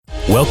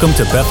Welcome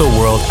to Bethel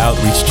World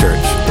Outreach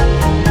Church.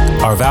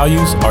 Our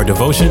values are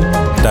devotion,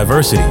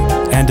 diversity,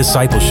 and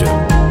discipleship.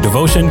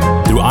 Devotion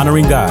through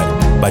honoring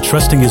God by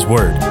trusting His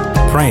Word,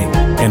 praying,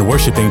 and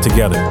worshiping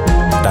together.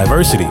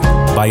 Diversity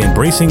by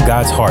embracing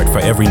God's heart for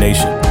every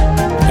nation.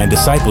 And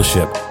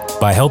discipleship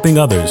by helping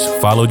others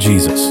follow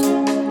Jesus.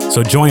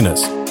 So join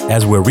us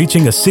as we're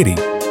reaching a city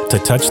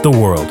to touch the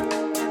world.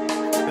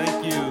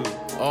 Thank you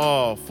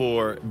all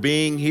for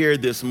being here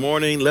this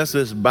morning. Let's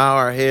just bow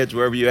our heads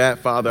wherever you're at.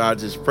 Father, I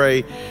just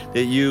pray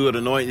that you would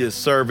anoint this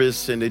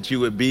service and that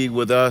you would be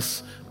with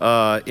us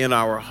in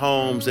our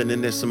homes and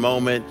in this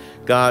moment.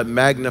 God,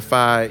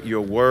 magnify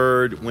your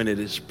word when it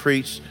is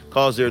preached.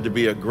 Cause there to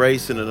be a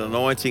grace and an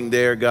anointing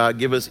there. God,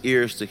 give us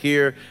ears to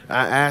hear.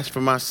 I ask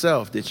for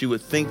myself that you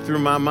would think through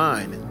my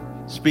mind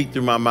and speak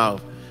through my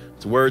mouth.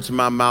 The words of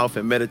my mouth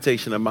and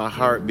meditation of my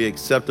heart be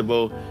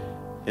acceptable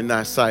in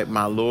thy sight,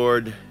 my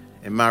Lord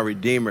and my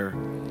Redeemer.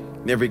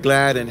 And every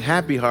glad and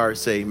happy heart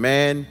say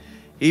amen.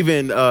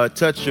 Even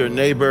touch your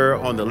neighbor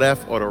on the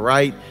left or the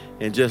right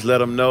and just let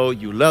them know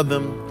you love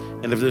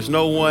them. And if there's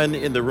no one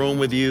in the room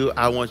with you,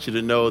 I want you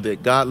to know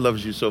that God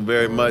loves you so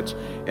very much.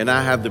 And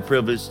I have the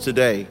privilege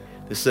today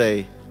to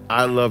say,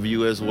 I love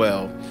you as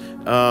well.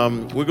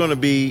 We're going to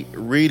be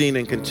reading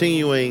and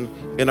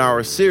continuing in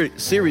our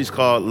series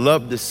called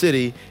Love the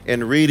City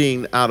and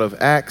reading out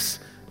of Acts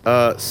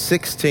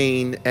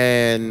 16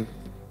 and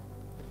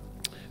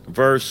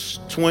verse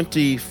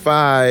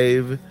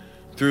 25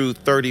 through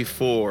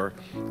 34.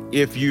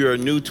 If you're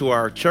new to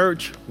our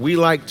church, we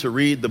like to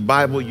read the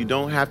Bible. You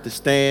don't have to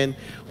stand.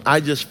 I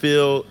just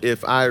feel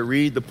if I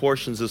read the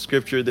portions of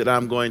scripture that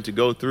I'm going to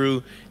go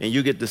through and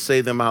you get to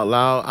say them out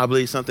loud, I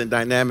believe something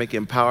dynamic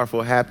and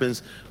powerful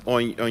happens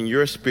on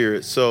your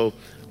spirit. So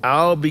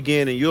I'll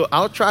begin and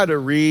I'll try to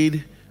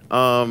read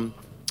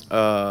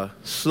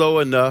slow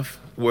enough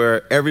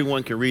where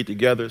everyone can read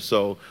together.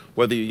 So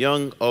whether you're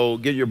young,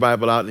 old, get your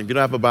Bible out. And if you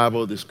don't have a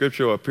Bible, the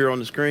scripture will appear on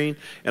the screen.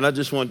 And I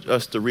just want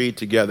us to read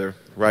together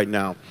right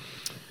now.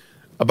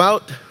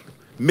 About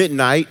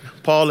midnight,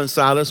 Paul and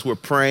Silas were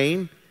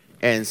praying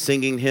and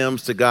singing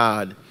hymns to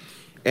God,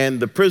 and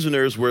the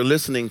prisoners were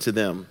listening to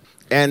them.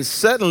 And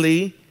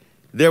suddenly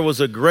there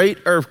was a great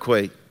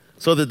earthquake,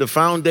 so that the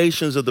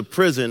foundations of the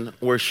prison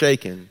were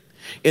shaken.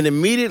 And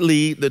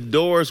immediately the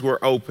doors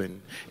were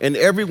opened, and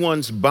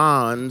everyone's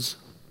bonds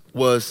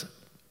was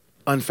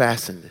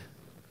unfastened.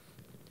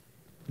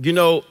 You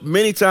know,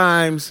 many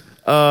times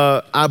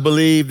I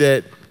believe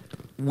that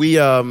we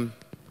have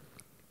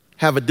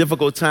a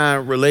difficult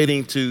time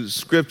relating to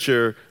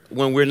Scripture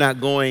when we're not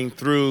going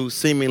through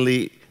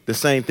seemingly the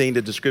same thing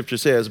that the scripture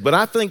says. But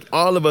I think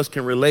all of us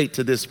can relate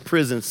to this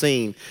prison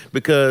scene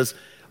because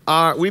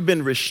we've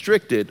been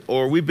restricted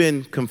or we've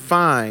been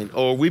confined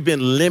or we've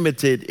been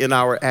limited in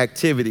our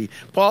activity.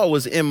 Paul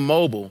was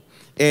immobile,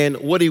 and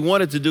what he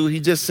wanted to do, he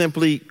just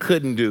simply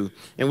couldn't do.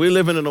 And we're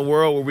living in a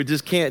world where we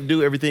just can't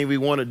do everything we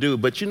want to do.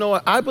 But you know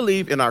what? I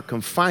believe in our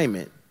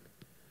confinement,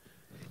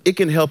 it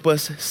can help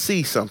us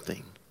see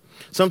something.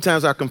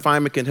 Sometimes our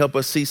confinement can help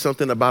us see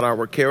something about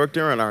our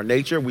character and our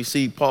nature. We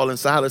see Paul and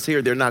Silas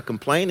here. They're not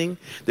complaining.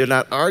 They're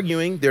not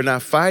arguing. They're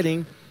not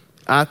fighting.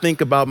 I think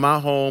about my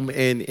home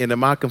and in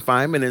my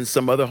confinement and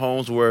some other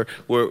homes where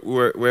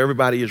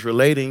everybody is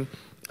relating.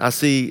 I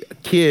see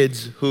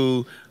kids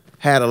who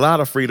had a lot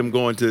of freedom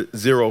going to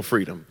zero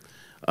freedom.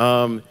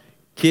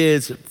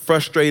 Kids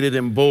frustrated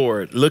and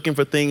bored, looking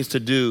for things to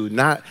do,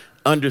 not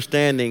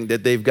understanding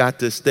that they've got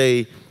to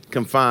stay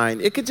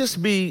confined. It could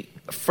just be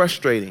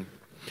frustrating.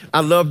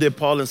 I love that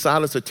Paul and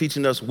Silas are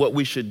teaching us what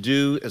we should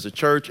do as a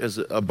church, as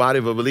a body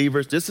of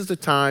believers. This is the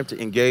time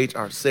to engage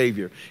our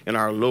Savior and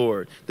our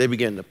Lord. They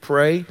begin to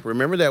pray.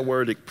 Remember that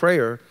word,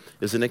 prayer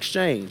is an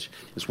exchange.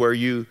 It's where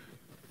you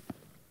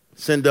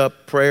send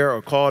up prayer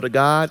or call to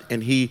God,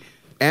 and He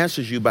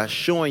answers you by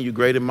showing you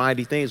great and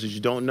mighty things that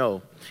you don't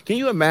know. Can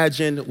you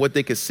imagine what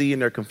they could see in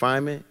their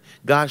confinement?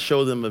 God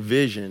showed them a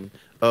vision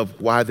of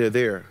why they're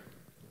there.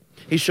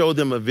 He showed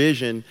them a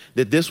vision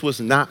that this was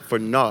not for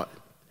naught,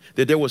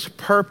 that there was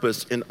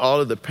purpose in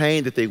all of the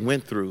pain that they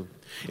went through.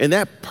 And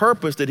that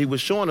purpose that he was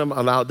showing them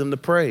allowed them to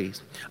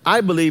praise. I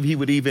believe he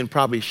would even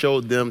probably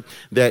show them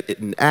that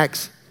in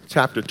Acts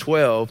chapter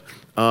 12,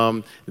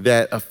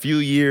 that a few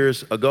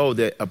years ago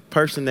that a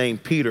person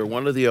named Peter,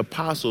 one of the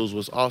apostles,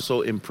 was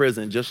also in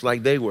prison just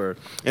like they were.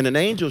 And an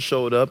angel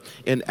showed up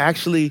and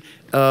actually,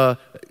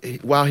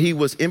 while he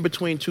was in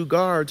between two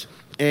guards,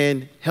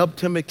 and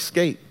helped him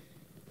escape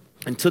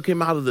and took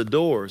him out of the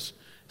doors.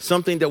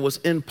 Something that was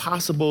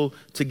impossible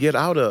to get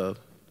out of.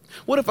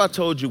 What if I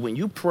told you when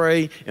you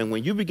pray and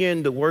when you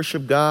begin to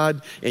worship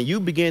God and you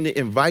begin to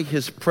invite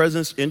His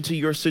presence into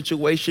your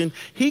situation,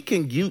 He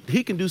can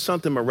do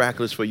something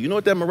miraculous for you. You know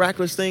what that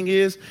miraculous thing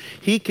is?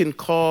 He can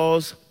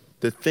cause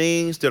the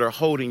things that are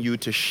holding you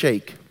to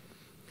shake.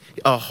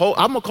 I'm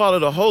going to call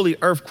it a holy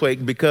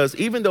earthquake because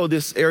even though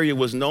this area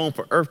was known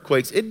for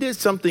earthquakes, it did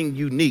something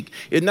unique.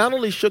 It not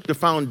only shook the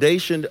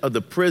foundation of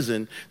the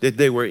prison that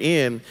they were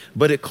in,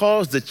 but it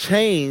caused the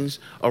chains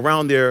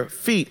around their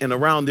feet and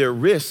around their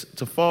wrists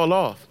to fall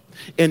off.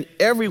 and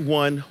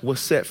everyone was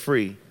set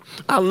free.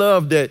 I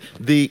love that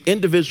the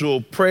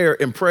individual prayer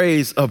and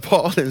praise of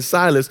Paul and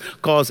Silas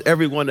caused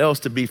everyone else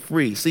to be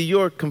free. See,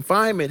 your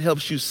confinement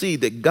helps you see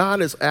that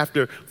God is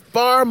after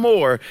far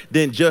more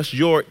than just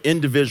your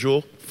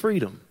individual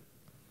freedom.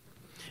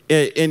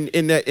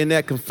 In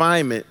that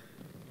confinement,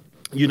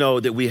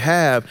 that we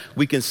have,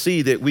 we can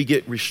see that we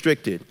get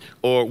restricted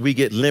or we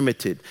get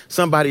limited.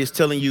 Somebody is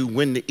telling you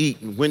when to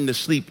eat and when to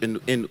sleep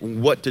and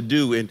what to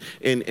do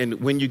and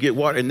when you get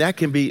water. And that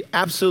can be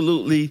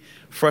absolutely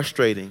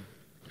frustrating.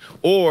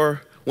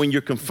 Or when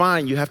you're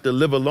confined, you have to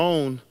live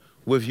alone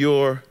with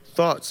your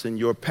thoughts and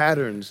your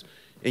patterns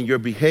and your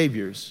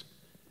behaviors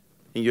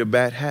and your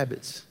bad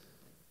habits.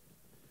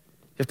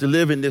 You have to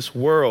live in this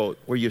world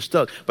where you're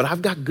stuck. But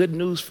I've got good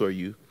news for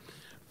you.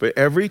 For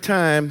every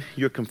time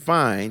you're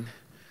confined,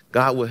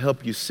 God will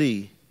help you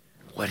see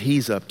what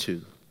he's up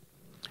to.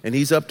 And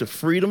he's up to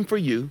freedom for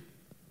you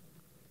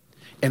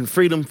and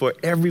freedom for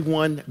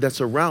everyone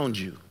that's around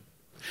you.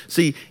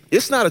 See,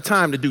 it's not a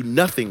time to do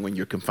nothing when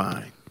you're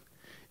confined.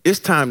 It's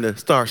time to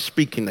start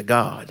speaking to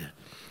God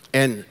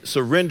and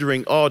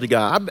surrendering all to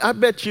God. I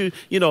bet you,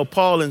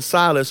 Paul and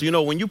Silas,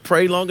 when you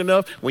pray long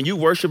enough, when you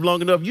worship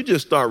long enough, you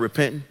just start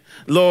repenting.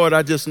 Lord,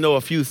 I just know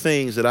a few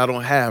things that I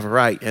don't have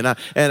right. And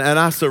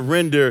I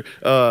surrender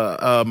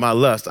my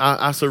lust.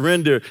 I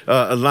surrender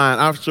a line.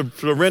 I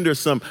surrender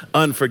some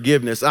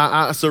unforgiveness.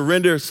 I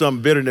surrender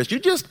some bitterness. You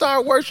just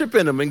start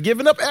worshiping him and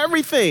giving up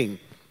everything.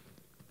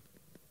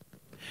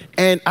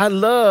 And I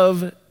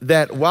love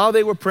that while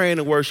they were praying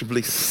and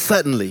worshiping,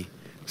 suddenly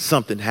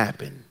something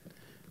happened.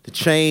 The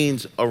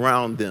chains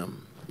around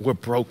them were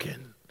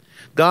broken.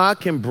 God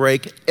can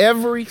break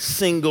every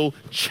single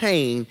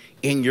chain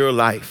in your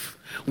life.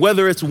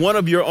 Whether it's one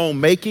of your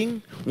own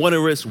making,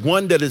 whether it's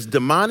one that is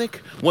demonic,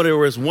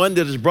 whether it's one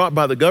that is brought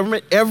by the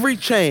government, every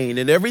chain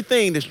and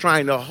everything that's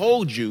trying to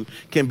hold you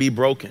can be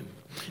broken.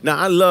 Now,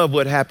 I love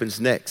what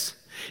happens next.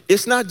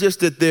 It's not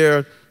just that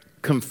their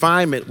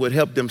confinement would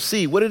help them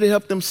see. What did it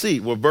help them see?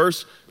 Well,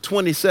 verse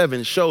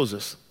 27 shows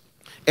us.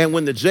 And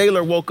when the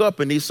jailer woke up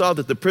and he saw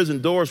that the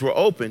prison doors were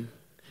open,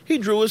 he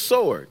drew his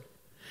sword.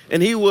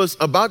 And he was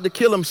about to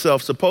kill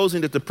himself, supposing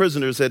that the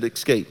prisoners had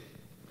escaped.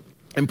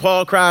 And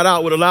Paul cried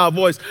out with a loud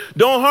voice,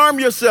 "Don't harm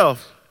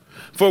yourself,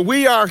 for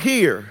we are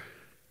here."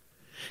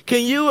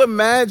 Can you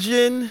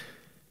imagine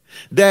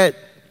that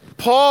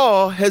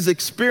Paul has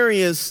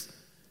experienced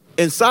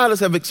and Silas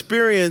have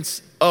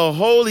experienced a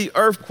holy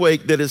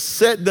earthquake that has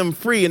set them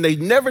free, and they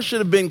never should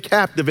have been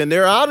captive, and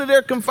they're out of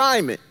their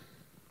confinement,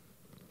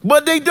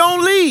 but they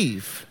don't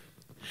leave.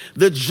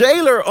 The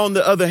jailer, on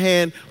the other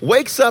hand,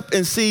 wakes up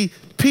and sees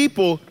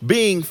people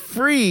being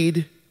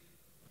freed,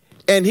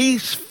 and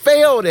he's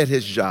failed at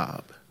his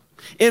job.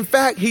 In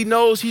fact, he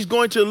knows he's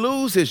going to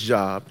lose his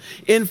job.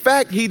 In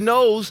fact, he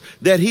knows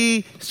that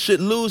he should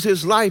lose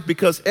his life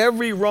because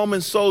every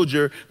Roman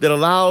soldier that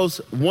allows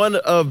one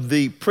of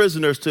the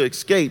prisoners to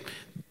escape,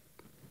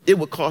 it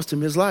would cost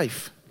him his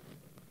life.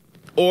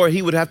 Or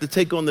he would have to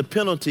take on the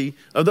penalty,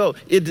 although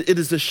it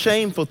is a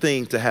shameful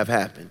thing to have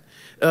happen.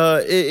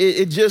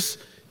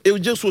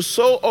 It just was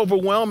so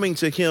overwhelming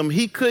to him.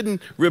 He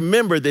couldn't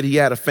remember that he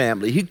had a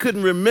family. He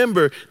couldn't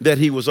remember that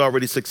he was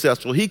already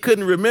successful. He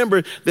couldn't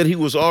remember that he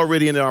was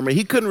already in the army.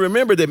 He couldn't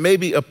remember that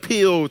maybe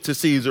appeal to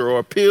Caesar or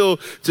appeal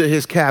to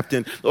his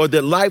captain, or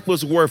that life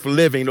was worth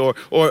living, or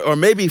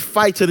maybe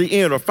fight to the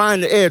end or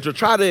find the edge or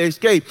try to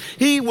escape.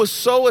 He was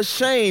so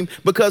ashamed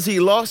because he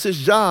lost his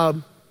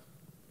job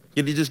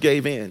and he just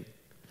gave in.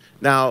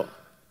 Now,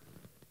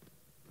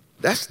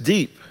 that's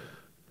deep,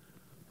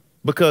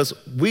 because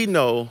we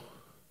know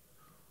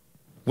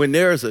when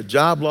there is a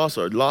job loss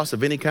or loss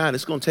of any kind,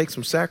 it's going to take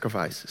some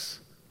sacrifices.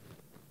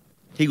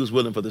 He was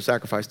willing for the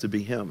sacrifice to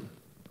be him.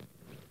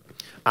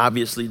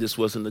 Obviously, this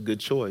wasn't a good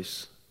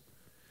choice.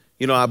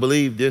 I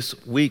believe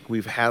this week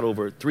we've had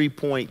over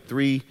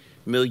 3.3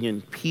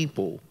 million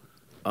people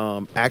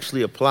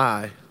actually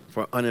apply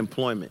for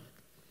unemployment.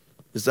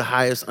 It's the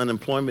highest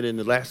unemployment in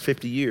the last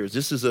 50 years.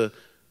 This is a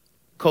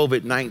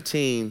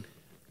COVID-19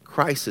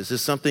 crisis.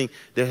 It's something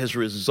that has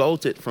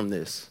resulted from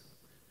this.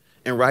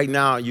 And right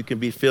now, you can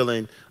be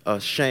feeling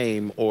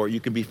shame, or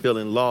you can be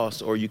feeling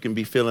lost, or you can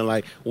be feeling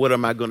like, what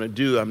am I going to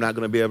do? I'm not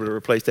going to be able to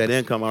replace that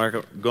income. I'm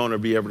not going to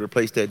be able to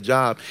replace that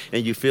job.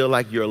 And you feel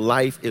like your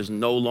life is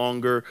no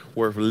longer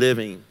worth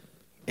living,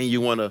 and you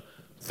want to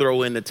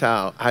throw in the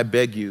towel. I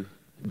beg you,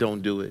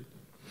 don't do it.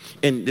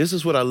 And this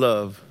is what I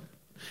love.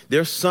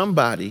 There's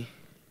somebody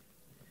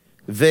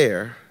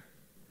there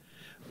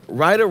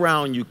right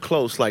around you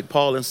close, like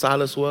Paul and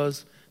Silas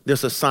was.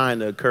 There's a sign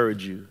to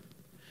encourage you.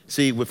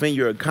 See, within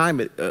your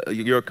confinement,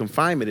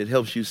 it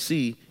helps you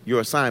see your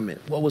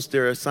assignment. What was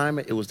their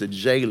assignment? It was the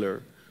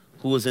jailer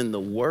who was in the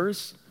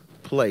worst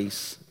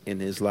place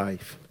in his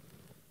life.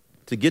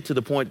 To get to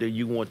the point that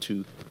you want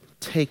to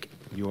take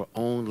your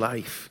own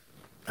life.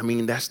 I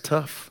mean, that's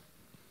tough.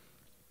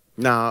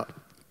 Now,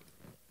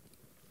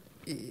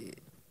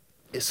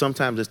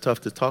 sometimes it's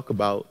tough to talk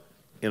about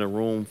in a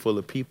room full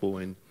of people,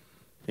 and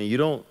you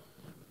don't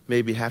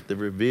maybe have to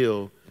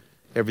reveal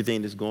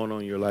everything that's going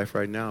on in your life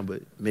right now,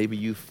 but maybe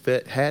you've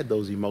had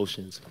those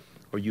emotions,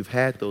 or you've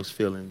had those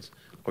feelings,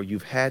 or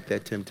you've had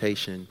that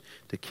temptation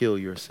to kill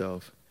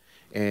yourself.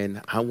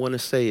 And I want to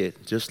say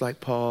it just like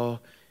Paul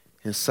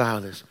and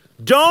Silas.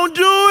 Don't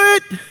do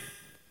it.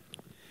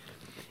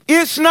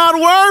 It's not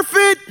worth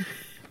it.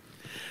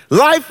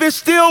 Life is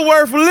still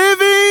worth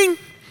living.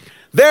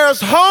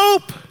 There's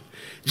hope.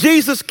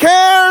 Jesus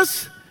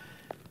cares.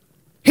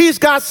 He's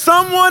got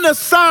someone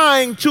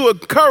assigned to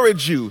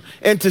encourage you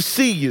and to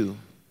see you.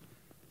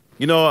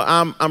 You know,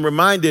 I'm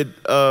reminded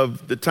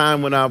of the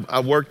time when I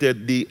worked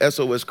at the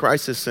SOS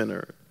Crisis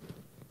Center.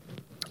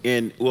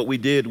 And what we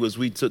did was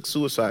we took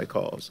suicide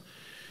calls.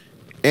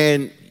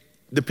 And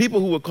the people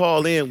who would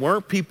call in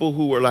weren't people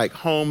who were like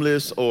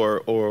homeless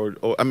or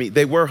I mean,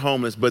 they were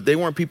homeless, but they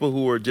weren't people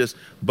who were just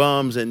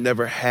bums and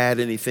never had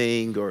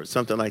anything or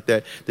something like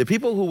that. The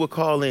people who would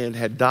call in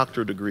had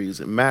doctorate degrees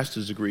and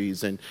master's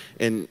degrees and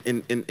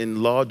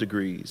law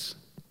degrees.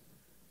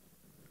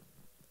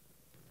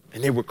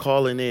 And they were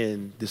calling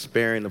in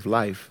despairing of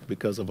life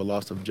because of a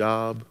loss of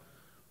job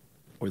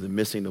or the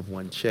missing of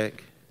one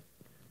check.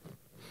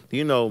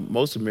 You know,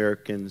 most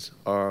Americans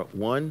are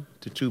 1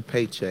 to 2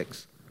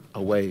 paychecks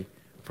away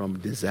from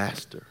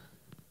disaster.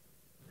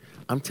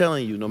 I'm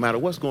telling you, no matter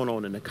what's going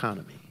on in the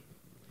economy,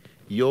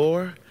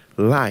 your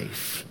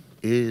life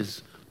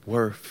is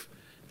worth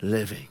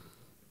living.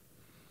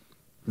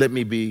 Let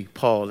me be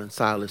Paul and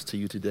Silas to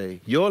you today.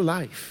 Your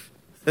life,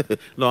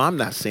 no, I'm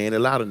not saying it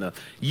loud enough.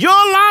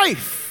 Your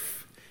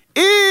life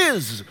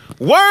is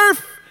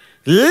worth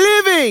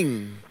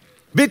living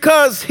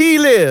because he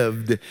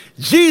lived.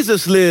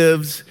 Jesus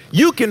lives.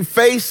 You can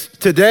face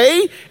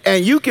today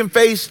and you can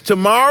face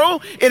tomorrow.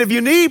 And if you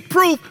need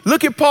proof,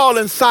 look at Paul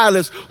and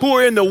Silas, who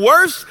are in the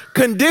worst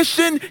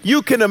condition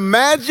you can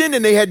imagine,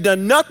 and they had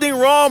done nothing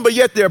wrong, but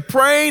yet they're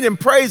praying and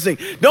praising.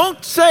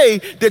 Don't say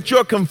that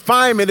your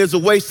confinement is a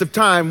waste of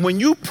time. When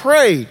you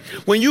pray,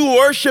 when you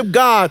worship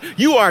God,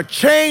 you are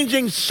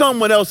changing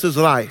someone else's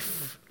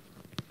life.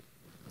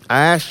 I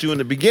asked you in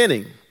the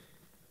beginning,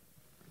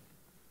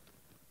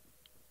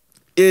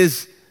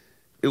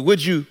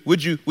 would you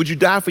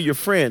die for your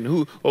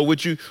friend? Or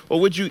would you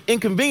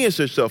inconvenience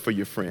yourself for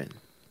your friend?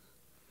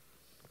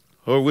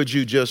 Or would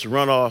you just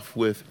run off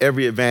with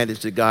every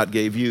advantage that God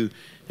gave you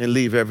and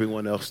leave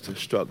everyone else to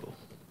struggle?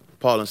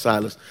 Paul and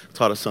Silas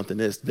taught us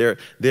something else.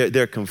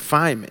 Their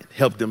confinement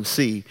helped them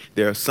see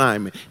their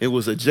assignment. It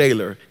was a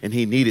jailer and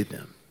he needed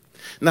them.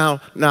 Now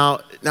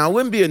it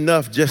wouldn't be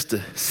enough just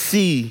to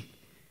see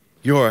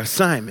your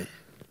assignment.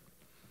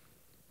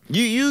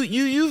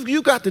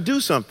 You've got to do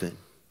something.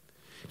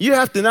 You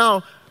have to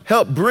now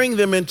help bring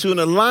them into an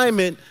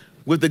alignment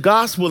with the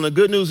gospel and the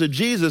good news of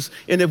Jesus.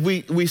 And if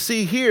we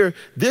see here,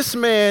 this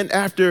man,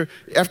 after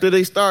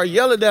they start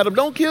yelling at him,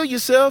 don't kill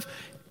yourself,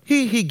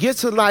 he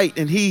gets a light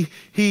and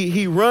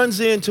he runs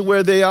into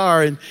where they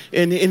are and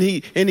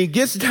he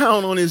gets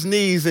down on his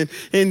knees and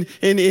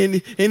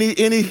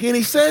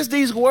he says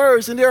these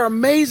words, and they're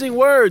amazing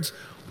words.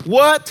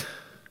 What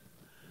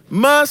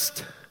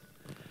must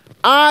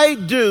I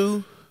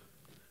do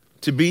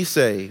to be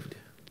saved?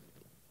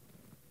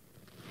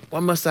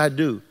 What must I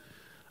do?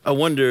 I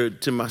wonder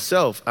to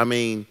myself,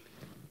 they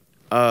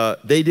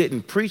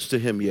didn't preach to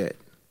him yet.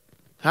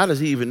 How does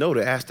he even know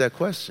to ask that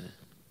question?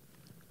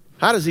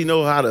 How does he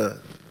know how to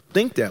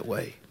think that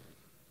way?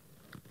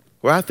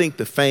 Well, I think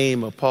the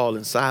fame of Paul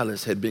and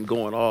Silas had been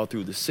going all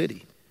through the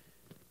city.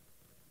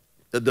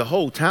 The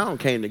whole town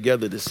came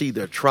together to see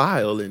their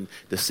trial and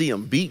to see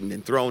them beaten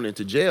and thrown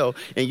into jail.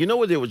 And you know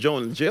what they were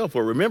thrown in jail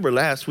for? Remember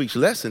last week's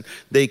lesson,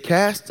 they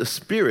cast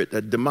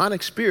a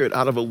demonic spirit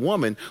out of a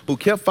woman who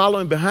kept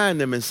following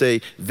behind them and say,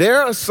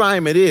 their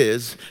assignment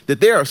is that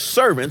they are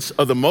servants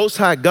of the Most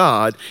High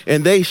God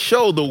and they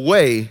show the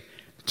way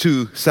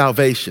to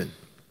salvation.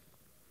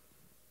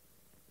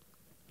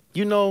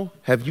 You know,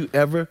 has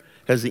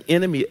the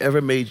enemy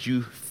ever made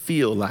you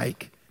feel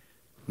like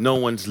no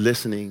one's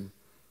listening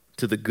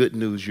to the good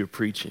news you're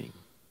preaching?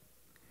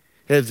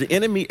 Has the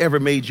enemy ever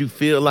made you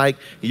feel like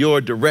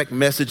your direct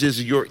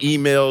messages, your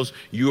emails,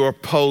 your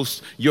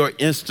posts, your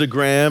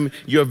Instagram,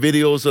 your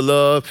videos of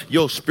love,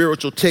 your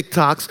spiritual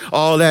TikToks,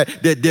 all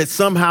that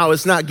somehow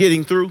it's not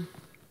getting through?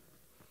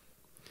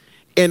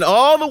 And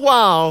all the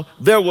while,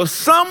 there was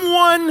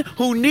someone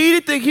who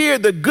needed to hear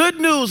the good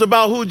news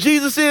about who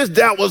Jesus is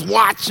that was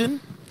watching.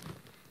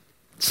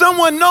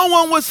 Someone no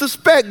one would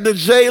suspect, the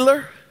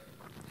jailer,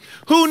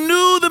 who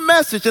knew the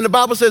message. And the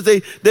Bible says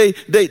they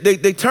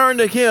turned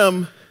to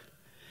him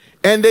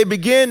and they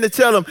began to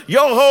tell him,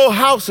 your whole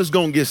house is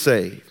going to get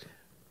saved.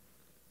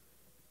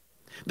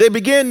 They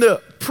began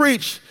to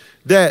preach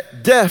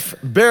that death,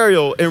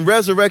 burial, and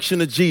resurrection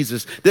of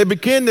Jesus. They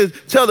begin to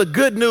tell the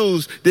good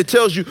news that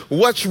tells you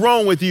what's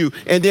wrong with you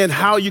and then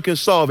how you can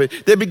solve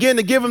it. They begin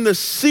to give him the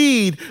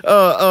seed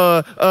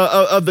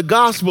of the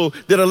gospel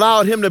that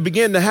allowed him to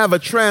begin to have a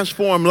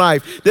transformed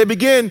life. They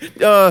begin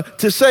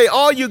to say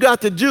all you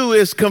got to do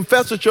is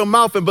confess with your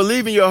mouth and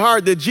believe in your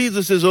heart that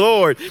Jesus is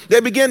Lord.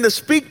 They begin to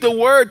speak the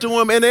word to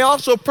him, and they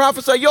also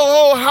prophesy your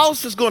whole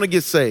house is going to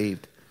get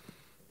saved.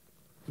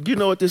 You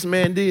know what this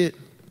man did?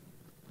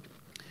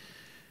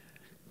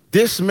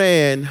 This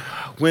man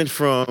went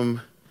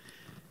from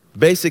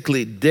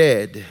basically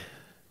dead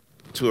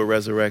to a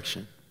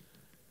resurrection,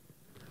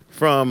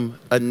 from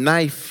a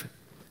knife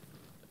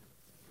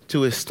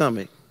to his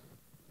stomach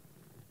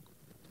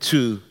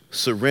to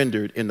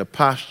surrendered in the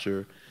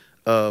posture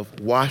of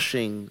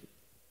washing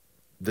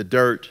the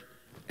dirt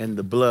and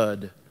the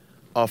blood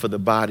off of the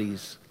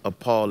bodies of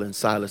Paul and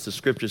Silas. The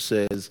scripture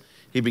says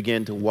he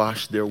began to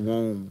wash their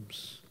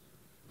wounds.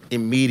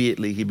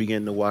 Immediately he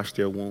began to wash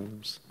their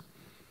wounds.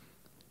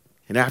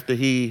 And after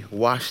he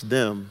washed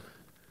them,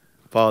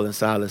 Paul and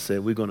Silas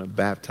said, we're going to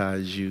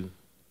baptize you.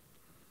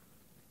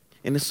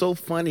 And it's so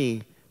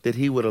funny that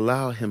he would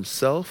allow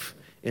himself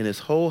and his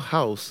whole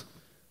house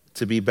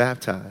to be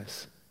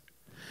baptized.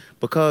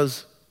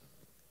 Because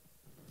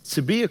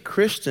to be a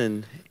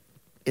Christian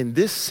in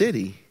this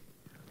city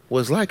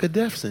was like a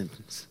death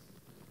sentence.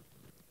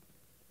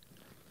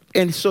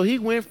 And so he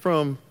went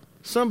from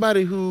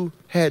somebody who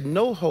had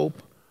no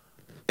hope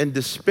and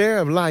despair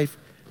of life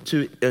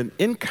to an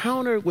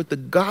encounter with the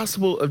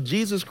gospel of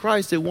Jesus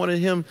Christ that wanted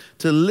him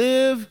to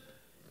live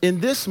in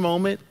this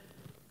moment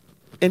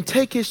and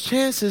take his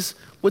chances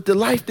with the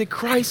life that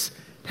Christ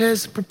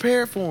has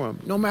prepared for him,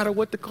 no matter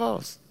what the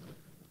cost.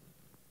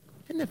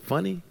 Isn't it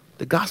funny?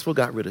 The gospel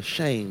got rid of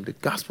shame. The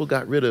gospel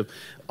got rid of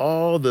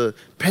all the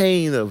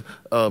pain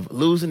of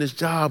losing his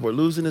job or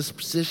losing his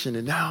position.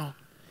 And now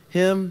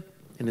him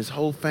and his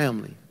whole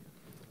family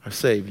are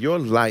saved. Your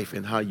life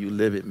and how you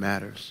live it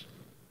matters.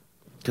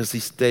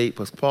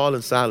 Because Paul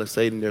and Silas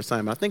stayed in their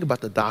assignment. I think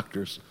about the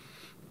doctors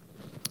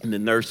and the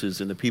nurses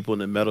and the people in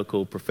the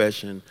medical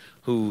profession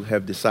who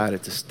have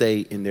decided to stay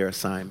in their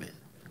assignment.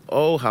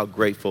 Oh, how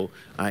grateful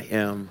I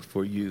am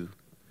for you.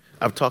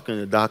 I'm talking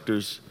to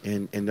doctors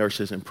and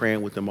nurses and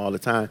praying with them all the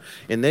time.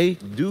 And they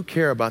do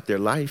care about their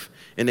life.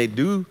 And they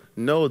do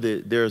know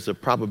that there's a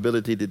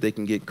probability that they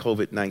can get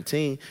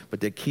COVID-19, but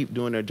they keep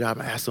doing their job.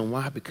 I ask them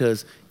why,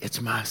 because it's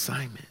my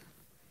assignment.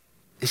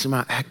 It's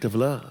my act of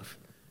love.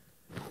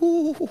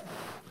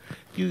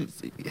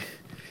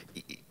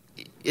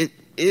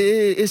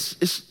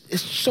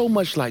 It's so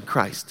much like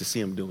Christ to see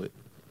him do it.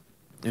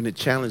 And it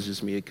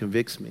challenges me, it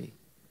convicts me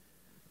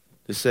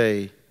to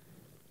say,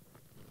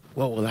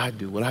 what will I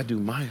do? Will I do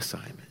my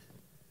assignment?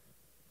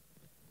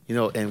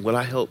 And will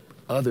I help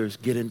others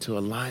get into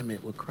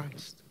alignment with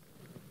Christ?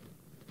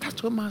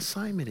 That's what my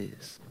assignment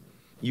is.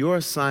 Your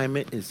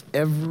assignment is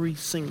every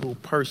single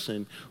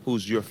person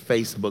who's your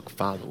Facebook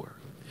follower.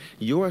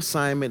 Your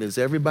assignment is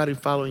everybody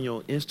following you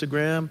on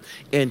Instagram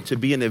and to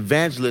be an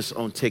evangelist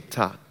on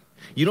TikTok.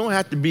 You don't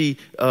have to be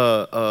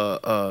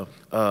what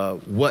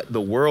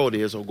the world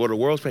is or go to the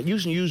world's path. You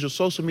can use your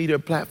social media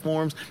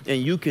platforms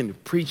and you can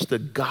preach the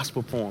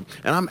gospel for them.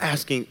 And I'm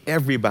asking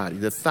everybody,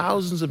 the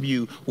thousands of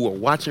you who are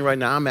watching right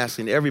now, I'm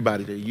asking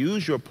everybody to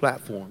use your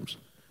platforms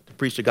to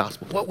preach the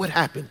gospel. What would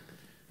happen?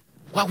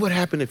 What would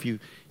happen if you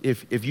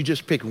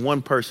just pick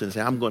one person and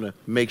say, I'm going to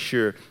make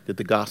sure that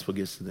the gospel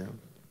gets to them?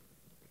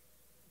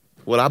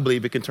 Well, I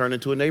believe it can turn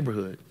into a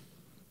neighborhood.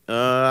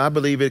 I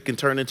believe it can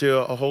turn into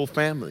a whole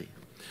family.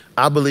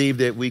 I believe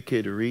that we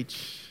could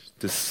reach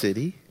the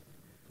city,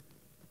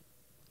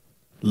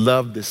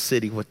 love the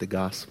city with the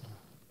gospel.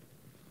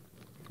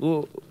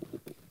 Well,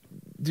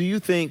 do you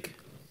think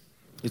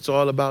it's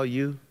all about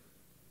you?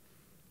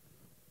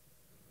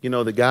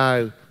 The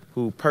guy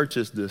who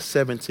purchased the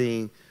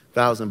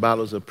 17,000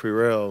 bottles of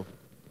Purell,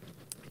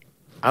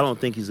 I don't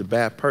think he's a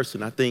bad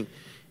person. I think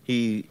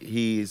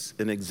he's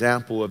an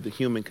example of the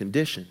human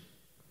condition.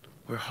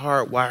 We're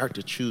hardwired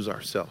to choose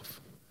ourselves.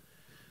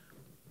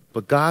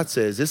 But God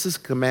says, this is a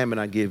commandment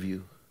I give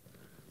you.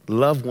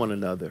 Love one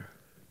another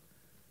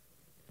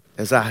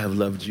as I have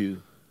loved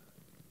you.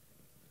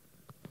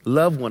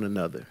 Love one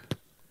another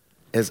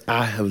as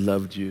I have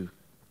loved you.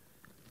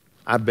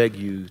 I beg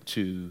you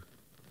to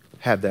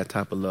have that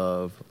type of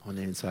love on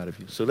the inside of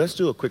you. So let's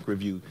do a quick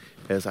review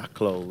as I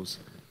close.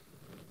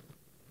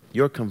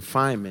 Your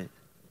confinement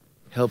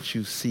helps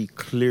you see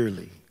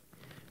clearly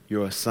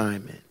your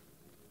assignment.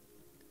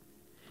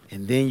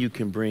 And then you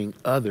can bring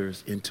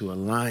others into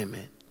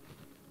alignment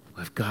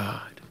with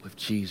God, with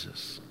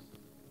Jesus.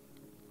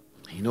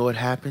 You know what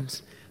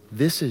happens?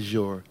 This is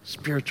your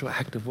spiritual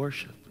act of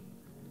worship.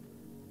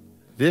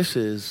 This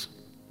is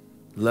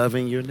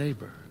loving your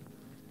neighbor.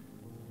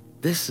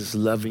 This is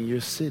loving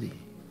your city.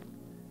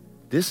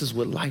 This is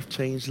what life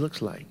change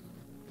looks like.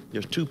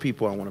 There's two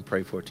people I want to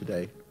pray for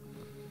today.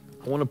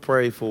 I want to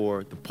pray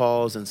for the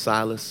Pauls and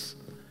Silas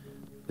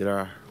that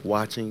are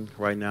watching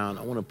right now. And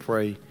I want to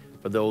pray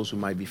for those who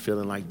might be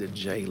feeling like the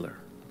jailer.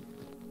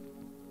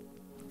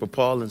 For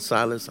Paul and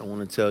Silas, I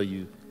want to tell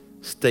you,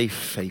 stay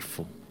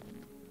faithful.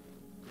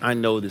 I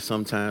know that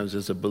sometimes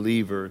as a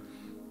believer,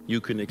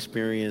 you can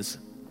experience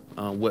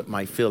what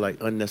might feel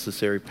like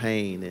unnecessary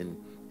pain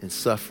and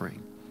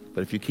suffering.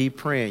 But if you keep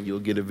praying, you'll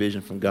get a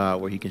vision from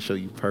God where he can show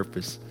you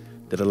purpose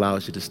that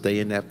allows you to stay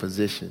in that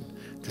position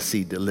to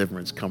see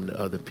deliverance come to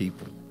other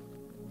people.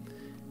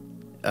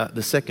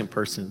 The second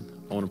person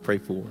I want to pray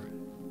for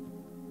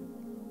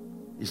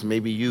is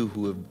maybe you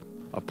who have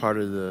are part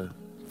of the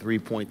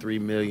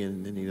 3.3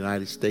 million in the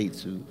United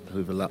States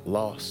who've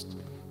lost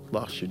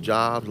your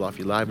jobs, lost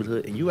your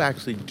livelihood, and you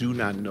actually do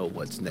not know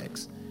what's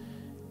next.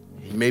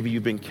 Maybe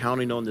you've been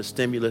counting on the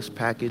stimulus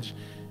package,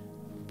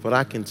 but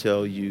I can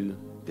tell you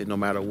that no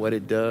matter what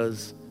it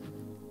does,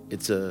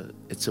 it's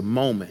a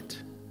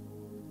moment.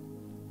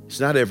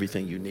 It's not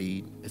everything you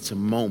need. It's a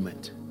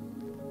moment.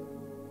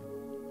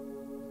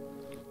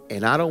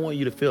 And I don't want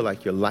you to feel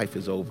like your life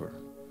is over,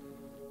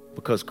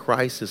 because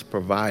Christ has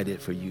provided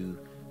for you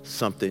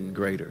something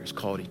greater. It's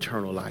called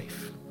eternal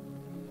life.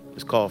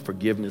 It's called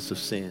forgiveness of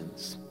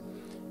sins.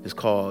 It's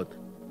called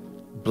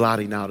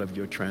blotting out of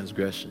your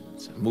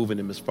transgressions, moving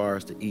them as far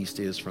as the east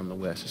is from the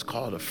west. It's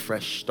called a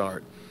fresh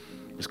start.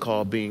 It's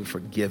called being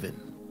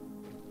forgiven.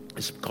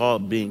 It's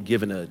called being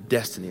given a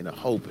destiny and a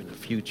hope and a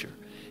future.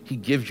 He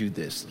gives you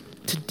this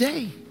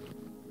today.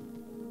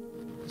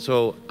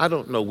 So I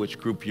don't know which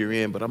group you're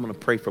in, but I'm going to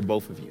pray for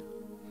both of you.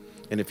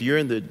 And if you're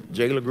in the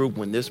jailer group,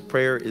 when this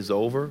prayer is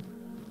over,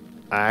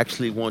 I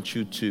actually want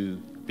you to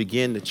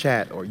begin to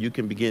chat, or you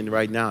can begin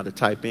right now to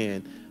type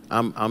in,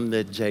 I'm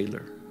that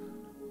jailer.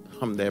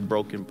 I'm that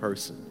broken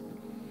person.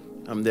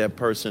 I'm that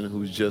person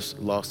who's just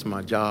lost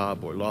my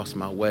job or lost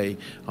my way.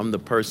 I'm the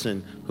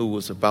person who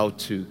was about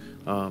to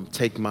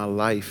take my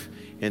life,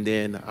 and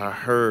then I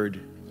heard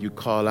you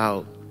call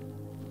out,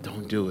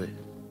 don't do it.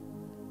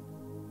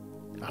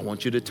 I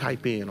want you to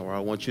type in, or I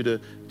want you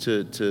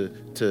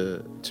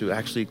to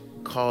actually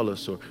call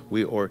us,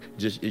 or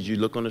just as you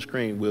look on the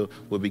screen,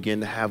 we'll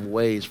begin to have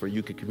ways for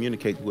you to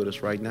communicate with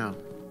us right now.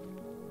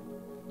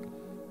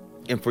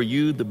 And for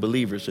you, the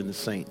believers and the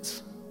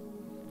saints,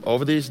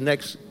 over these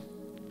next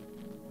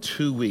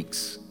 2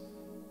 weeks,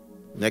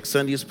 next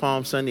Sunday is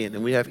Palm Sunday, and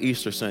then we have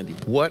Easter Sunday.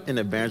 What an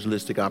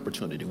evangelistic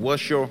opportunity.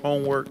 What's your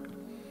homework?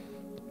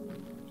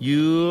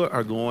 You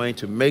are going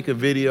to make a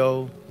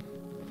video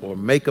or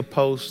make a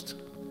post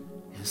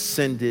and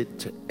send it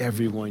to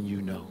everyone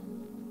you know.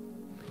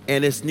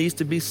 And it needs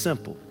to be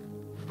simple.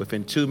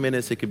 Within 2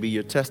 minutes, it could be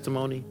your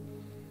testimony,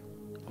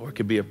 or it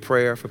could be a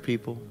prayer for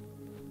people.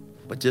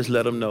 But just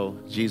let them know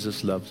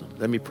Jesus loves them.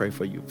 Let me pray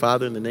for you.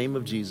 Father, in the name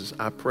of Jesus,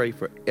 I pray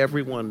for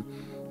every one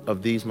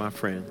of these, my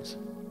friends,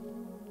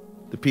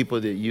 the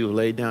people that you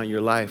laid down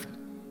your life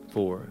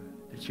for,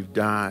 that you've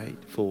died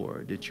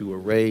for, that you were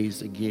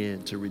raised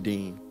again to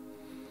redeem.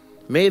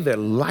 May their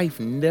life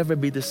never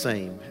be the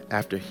same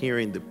after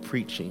hearing the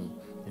preaching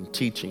and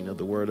teaching of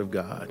the Word of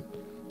God.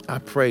 I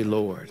pray,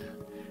 Lord,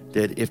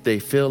 that if they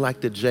feel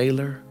like the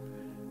jailer,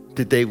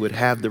 that they would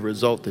have the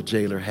result the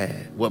jailer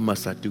had. What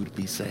must I do to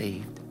be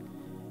saved?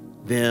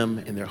 Them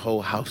and their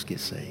whole house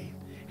get saved.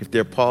 If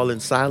they're Paul and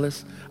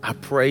Silas, I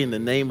pray in the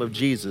name of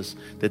Jesus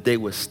that they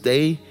would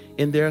stay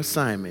in their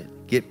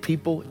assignment, get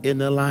people in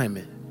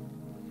alignment.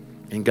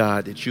 And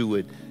God, that you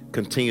would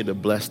continue to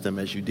bless them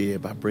as you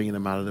did by bringing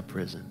them out of the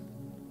prison.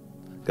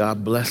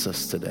 God, bless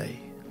us today.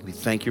 We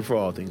thank you for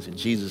all things. In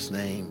Jesus'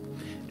 name,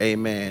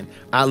 amen.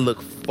 I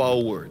look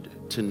forward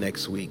to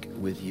next week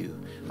with you.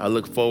 I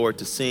look forward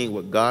to seeing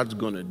what God's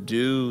going to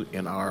do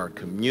in our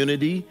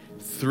community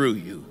through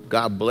you.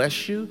 God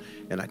bless you,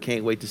 and I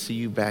can't wait to see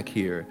you back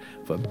here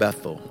for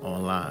Bethel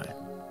Online.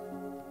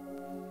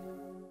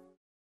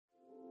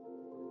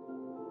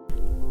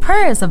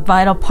 Prayer is a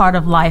vital part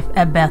of life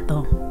at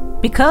Bethel.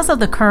 Because of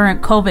the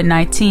current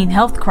COVID-19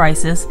 health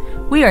crisis,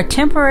 we are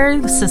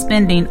temporarily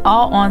suspending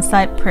all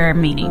on-site prayer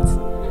meetings.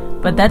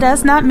 But that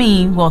does not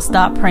mean we'll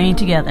stop praying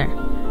together.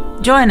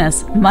 Join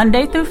us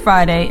Monday through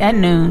Friday at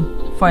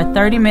noon for a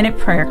 30-minute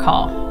prayer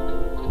call.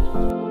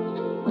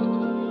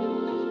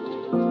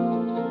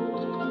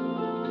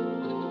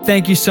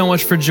 Thank you so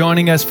much for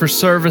joining us for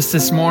service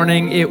this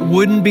morning. It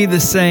wouldn't be the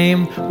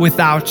same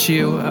without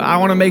you. I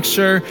want to make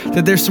sure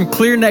that there's some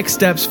clear next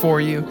steps for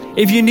you.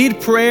 If you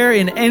need prayer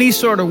in any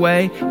sort of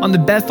way, on the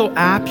Bethel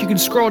app, you can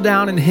scroll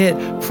down and hit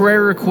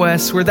prayer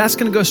requests, where that's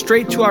going to go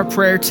straight to our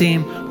prayer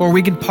team, where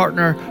we can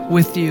partner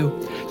with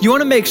you. You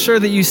want to make sure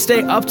that you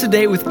stay up to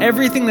date with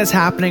everything that's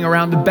happening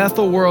around the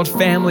Bethel World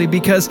family,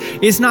 because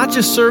it's not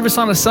just service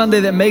on a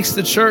Sunday that makes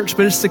the church,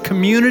 but it's the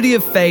community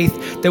of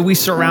faith that we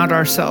surround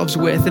ourselves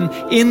with. And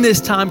in this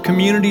time,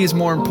 community is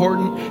more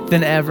important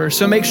than ever.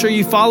 So make sure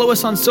you follow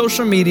us on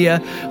social media.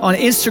 On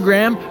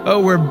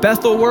Instagram, we're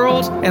Bethel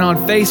World, and on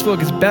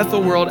Facebook, it's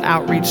Bethel World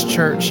Outreach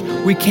Church.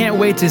 We can't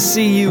wait to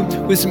see you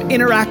with some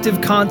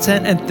interactive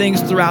content and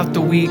things throughout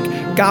the week.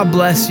 God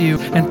bless you,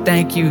 and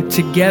thank you.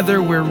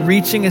 Together, we're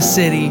reaching a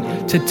city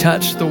to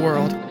touch the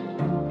world.